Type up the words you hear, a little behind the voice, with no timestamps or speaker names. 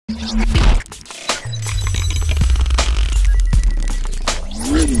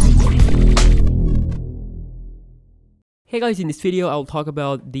Hey guys, in this video I'll talk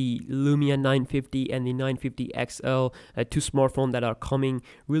about the Lumia 950 and the 950 XL, two smartphones that are coming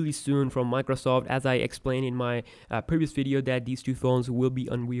really soon from Microsoft. As I explained in my previous video, that these two phones will be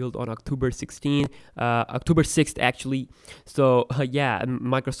unveiled on October 6th actually. So yeah,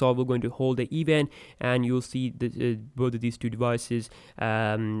 Microsoft will going to hold the event, and you'll see both of these two devices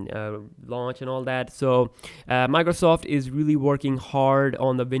launch and all that. So Microsoft is really working hard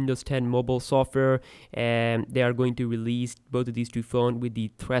on the Windows 10 mobile software, and they are going to release both of these two phones with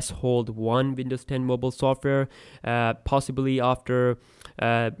the Threshold 1 Windows 10 mobile software. Possibly after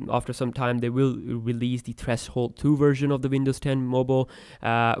some time they will release the Threshold 2 version of the Windows 10 mobile,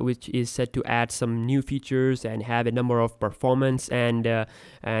 which is set to add some new features and have a number of performance and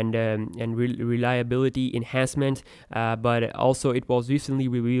reliability enhancements. But also it was recently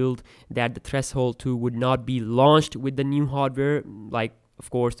revealed that the Threshold 2 would not be launched with the new hardware. Like, of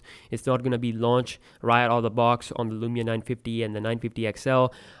course, it's not going to be launched right out of the box on the Lumia 950 and the 950 XL.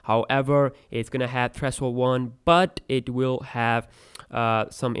 However, it's going to have Threshold 1, but it will have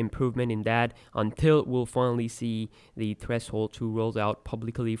some improvement in that until we'll finally see the Threshold 2 rolled out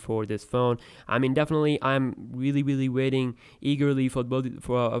publicly for this phone. I mean, definitely, I'm really waiting eagerly for both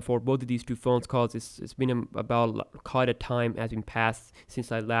of these two phones, because it's been about quite a time has been passed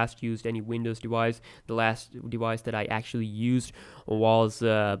since I last used any Windows device. The last device that I actually used was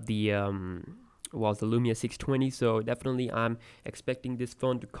the Lumia 620. So definitely I'm expecting this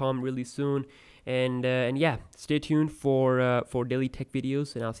phone to come really soon, and yeah, stay tuned for daily tech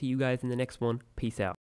videos, and I'll see you guys in the next one. Peace out.